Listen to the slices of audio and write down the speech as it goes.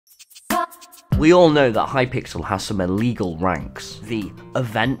We all know that Hypixel has some illegal ranks. The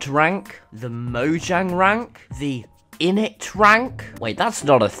event rank, the Mojang rank, the Innit rank. Wait, that's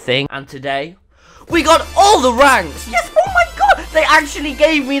not a thing. And today, we got all the ranks! Yes, oh my god! They actually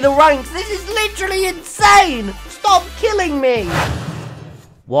gave me the ranks! This is literally insane! Stop killing me!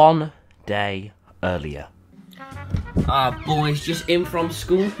 One day earlier. Boys, just in from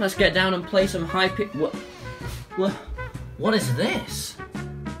school. Let's get down and play some What is this?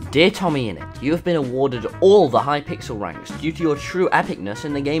 Dear TommyInnit, you have been awarded all the Hypixel ranks due to your true epicness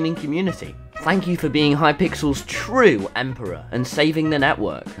in the gaming community. Thank you for being Hypixel's true emperor and saving the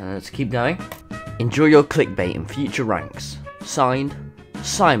network. Let's keep going. Enjoy your clickbait in future ranks. Signed,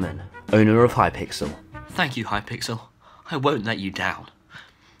 Simon, owner of Hypixel. Thank you, Hypixel. I won't let you down.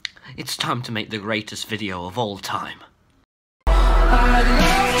 It's time to make the greatest video of all time.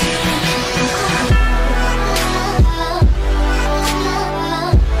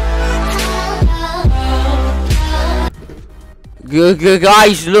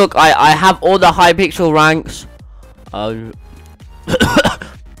 Guys, look, I have all the Hypixel ranks.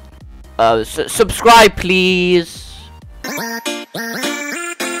 Subscribe, please.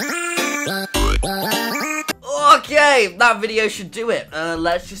 Okay, that video should do it.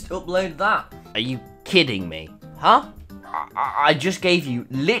 Let's just upload that. Are you kidding me? Huh? I just gave you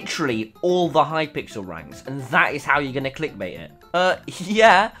literally all the Hypixel ranks, and that is how you're gonna clickbait it.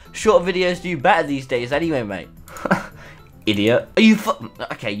 Yeah, short videos do better these days anyway, mate. Idiot. Are you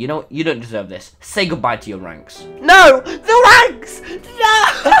okay, you know, you don't deserve this. Say goodbye to your ranks. No! The ranks!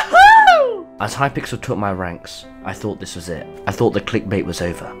 No! As Hypixel took my ranks, I thought this was it. I thought the clickbait was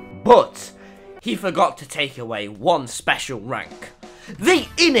over. But he forgot to take away one special rank. The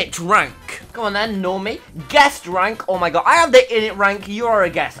Innit rank. Come on then, normie. Guest rank. Oh my god, I have the Innit rank. You are a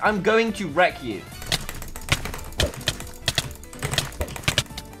guest. I'm going to wreck you.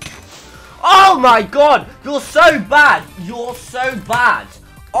 Oh my god! You're so bad! You're so bad!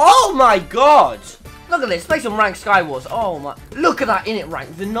 Oh my god! Look at this, play some rank Skywars. Oh my, look at that Innit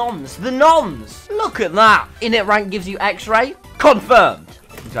rank, the noms, the noms! Look at that! Innit rank gives you X-ray? Confirmed!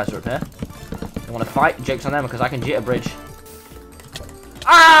 These guys are up here. They want to fight? Joke's on them because I can jitter bridge.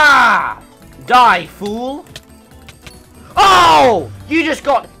 Ah! Die, fool! Oh! You just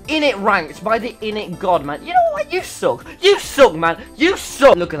got Innit ranked by the Innit god, man. You know what? You suck. You suck, man. You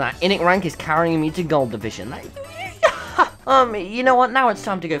suck. Look at that. Innit rank is carrying me to gold division. You know what? Now it's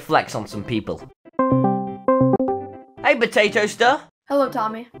time to go flex on some people. Hey, Potato Stir. Hello,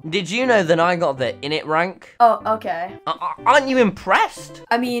 Tommy. Did you know that I got the Innit rank? Oh, okay. Aren't you impressed?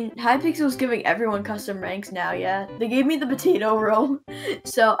 I mean, Hypixel's giving everyone custom ranks now, yeah? They gave me the potato role.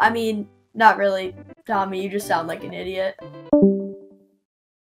 So, I mean, not really. Tommy, you just sound like an idiot.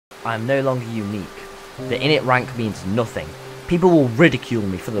 I am no longer unique. The Innit rank means nothing. People will ridicule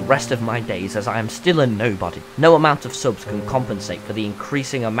me for the rest of my days as I am still a nobody. No amount of subs can compensate for the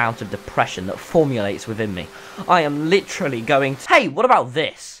increasing amount of depression that formulates within me. I am literally going to... Hey, what about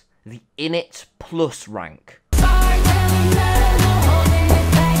this? The Innit Plus rank.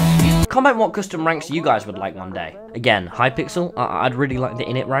 Comment what custom ranks you guys would like one day. Again, Hypixel, I'd really like the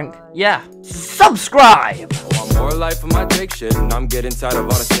Innit rank. Yeah, subscribe! More life of my Drake shit, and I'm getting tired of all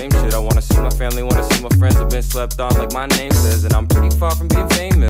the same shit. I wanna see my family, wanna see my friends. I've been slept on like my name says, and I'm pretty far from being famous.